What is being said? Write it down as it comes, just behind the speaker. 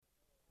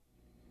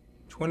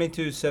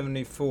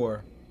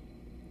2274.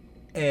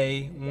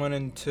 A. 1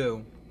 and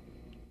 2.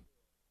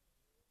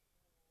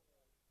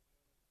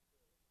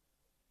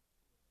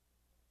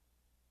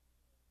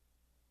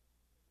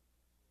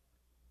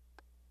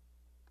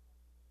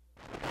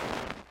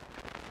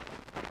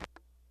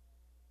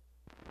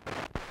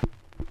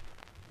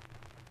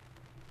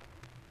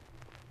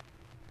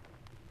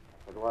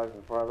 If it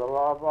wasn't for the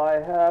love I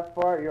have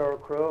for your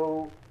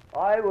crew,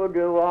 I would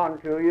do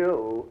unto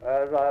you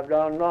as I've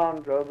done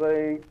unto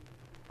thee.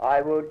 I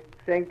would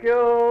sink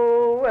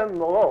you in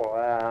the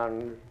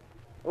lowlands,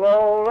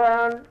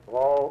 lowland,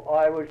 low.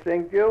 I would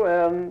sink you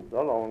in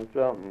the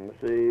lonesome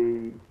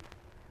sea.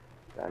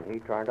 Then he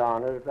turned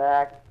on his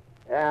back,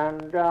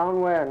 and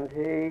down went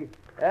he,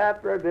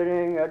 after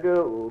bidding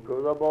adieu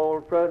to the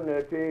bold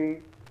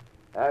Trinity,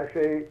 as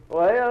she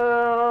lay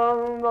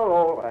on the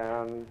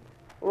lowland,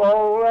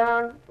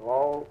 lowland,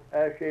 low,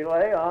 as she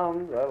lay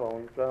on the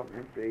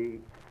lonesome sea.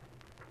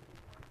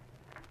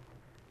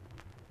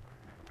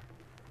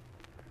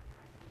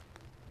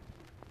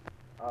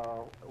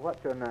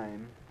 What's your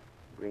name?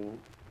 Green,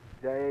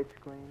 J.H.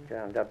 Green?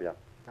 John W.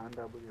 John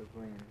W.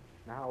 Green.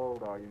 Now, how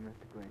old are you,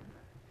 Mr. Green?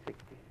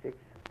 66.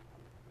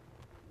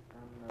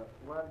 And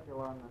where did you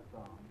learn this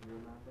song? Do you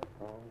remember?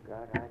 Oh,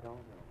 God, I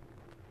don't know.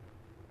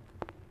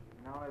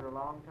 You know it a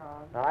long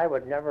time? I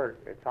would never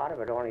thought of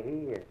it, only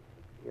he.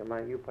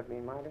 You put me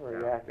in mind of it, or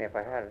you asked me if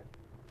I had it.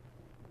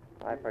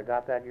 I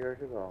forgot that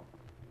years ago.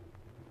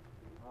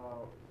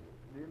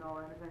 Do you know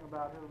anything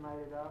about who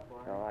made it up?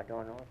 Or No, I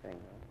don't know a thing.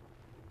 No.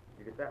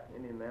 You get that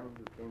Indian men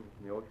who came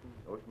from the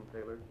ocean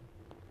sailors?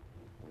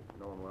 It's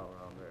known well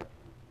around there.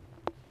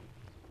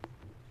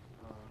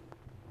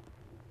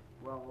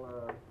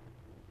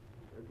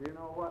 Do you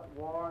know what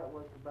war it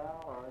was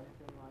about or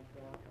anything like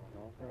that?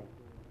 No thing.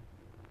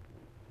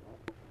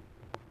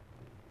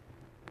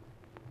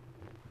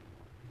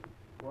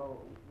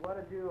 Well, what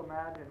did you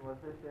imagine was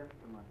this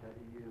instrument that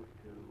he used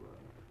to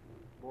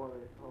bore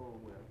this hole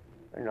with?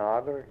 An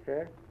auger,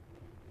 sir?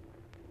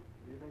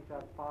 Do you think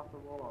that's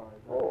possible, or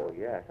is that... Oh,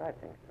 yes, I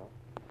think so.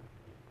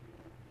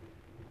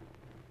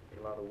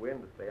 Take a lot of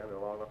wind to stay under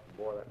long enough to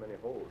bore that many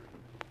holes.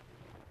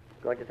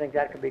 Don't you think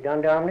that could be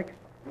done, Dominic?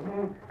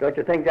 Don't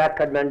you think that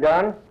could have been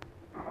done?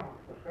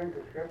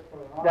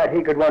 That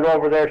he could run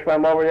over there,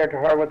 swim over there to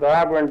her with the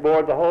auger and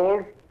bore the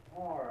holes?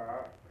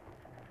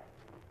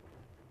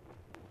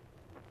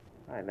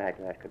 I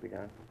imagine that could be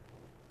done.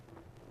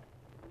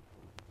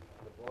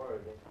 The bore,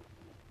 is it?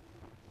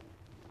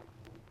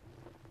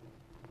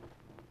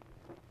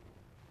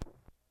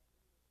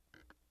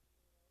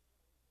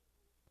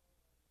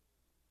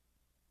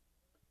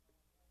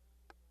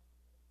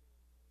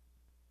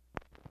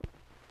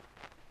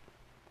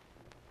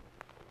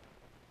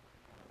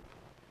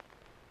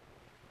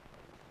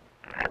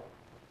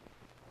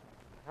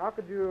 How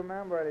could you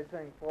remember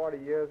anything 40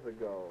 years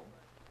ago?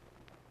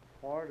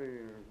 40 years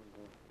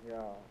ago.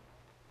 Yeah.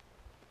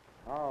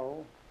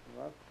 How?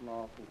 That's an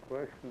awful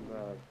question to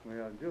ask me.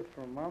 I just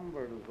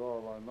remembered is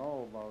all I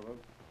know about it.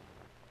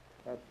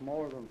 That's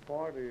more than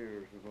 40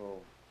 years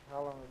ago.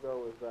 How long ago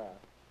was that?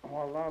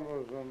 Well, that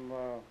was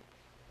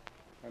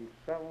in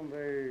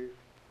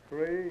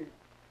 73,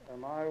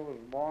 and I was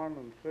born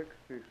in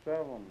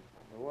 67.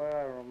 The way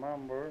I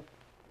remember,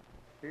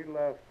 he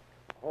left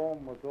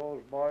home with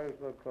those boys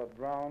that got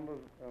drowned,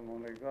 and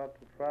when he got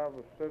to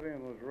Traverse City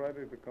and was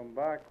ready to come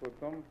back with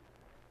them,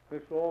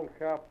 this old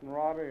Captain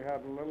Roddy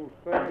had a little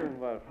sailing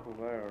vessel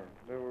there.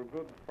 They were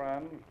good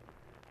friends,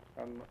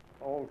 and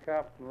old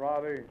Captain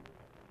Roddy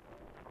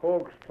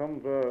coaxed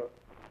him to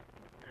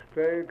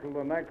stay till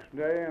the next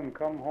day and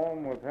come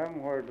home with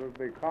him where it would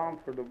be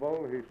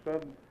comfortable. He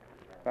said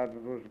that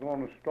it was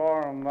going to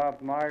storm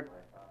that night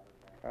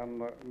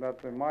and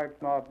that they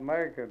might not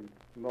make it.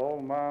 The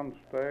old man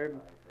stayed.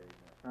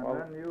 And Well,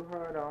 then you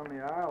heard on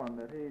the island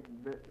that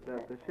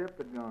that the ship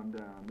had gone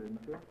down,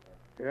 didn't you?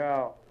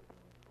 Yeah.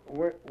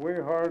 We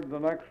heard the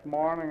next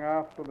morning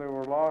after they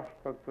were lost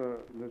that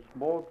this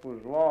boat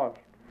was lost.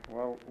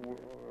 Well,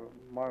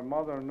 my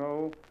mother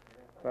knew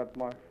that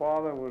my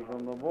father was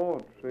in the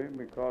boat, see,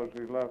 because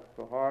he left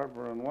the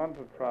harbor and went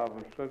to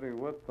Traverse City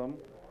with them,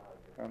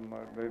 and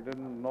they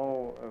didn't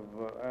know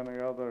of any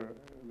other,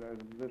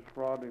 this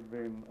Roddy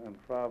being in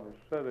Traverse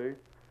City.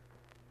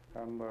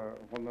 And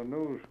when the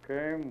news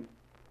came,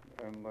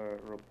 and the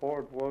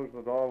report was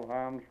that all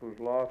hands was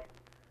lost,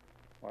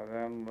 by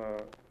then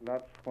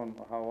that's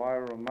how I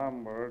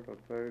remember it. At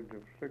the age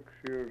of 6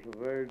 years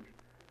of age,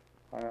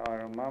 I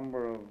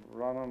remember of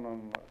running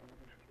and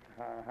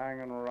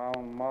hanging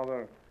around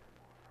Mother,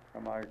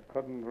 and I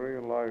couldn't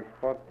realize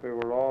what they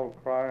were all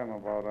crying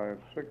about. I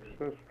had 6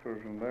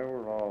 sisters, and they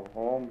were all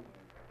home.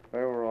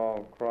 They were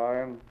all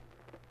crying.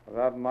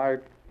 That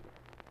night,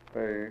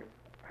 they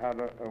had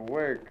a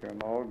wake,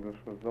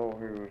 just as though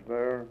he was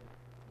there.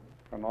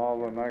 And all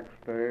the next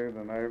day,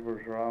 the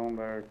neighbors around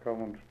there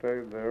come and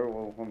stayed there.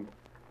 Well, when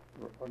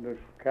this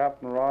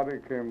Captain Roddy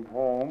came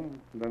home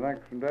the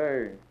next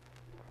day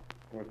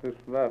with this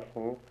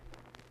vessel,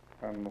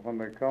 and when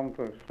they come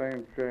to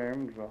St.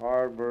 James, the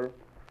harbor,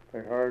 they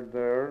heard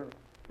there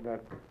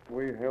that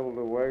we held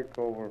awake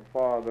over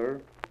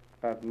Father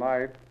that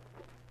night,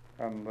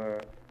 and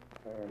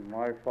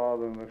my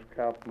father and this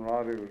Captain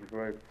Roddy was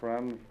great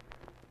friends,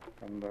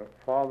 and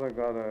Father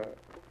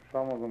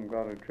some of them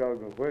got a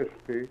jug of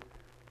whiskey,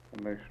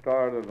 and they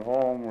started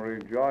home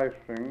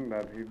rejoicing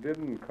that he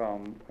didn't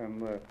come in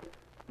the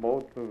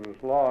boat that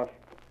was lost.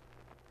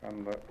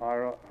 And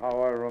how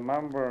I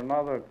remember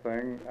another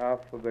thing,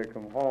 after they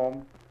come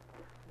home,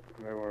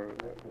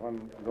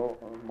 when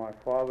my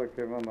father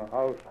came in the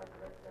house,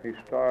 he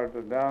started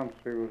to dance.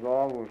 He was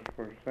always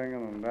for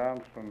singing and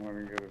dancing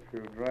when he get a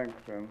few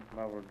drinks in.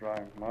 Never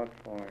drank much,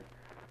 only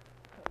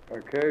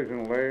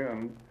occasionally.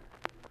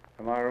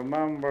 And I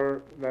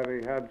remember that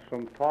he had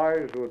some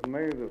ties with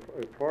me,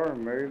 for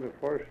me, the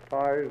first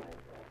ties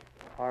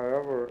I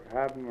ever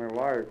had in my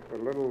life, a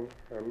little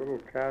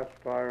cast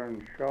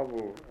iron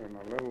shovel in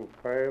a little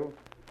pail,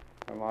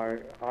 and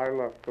I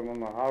left them in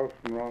the house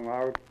and run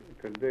out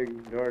to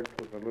dig dirt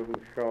with a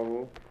little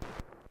shovel,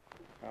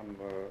 and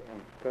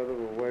instead of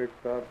a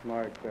wake that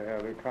night, they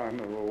had a kind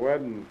of a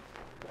wedding.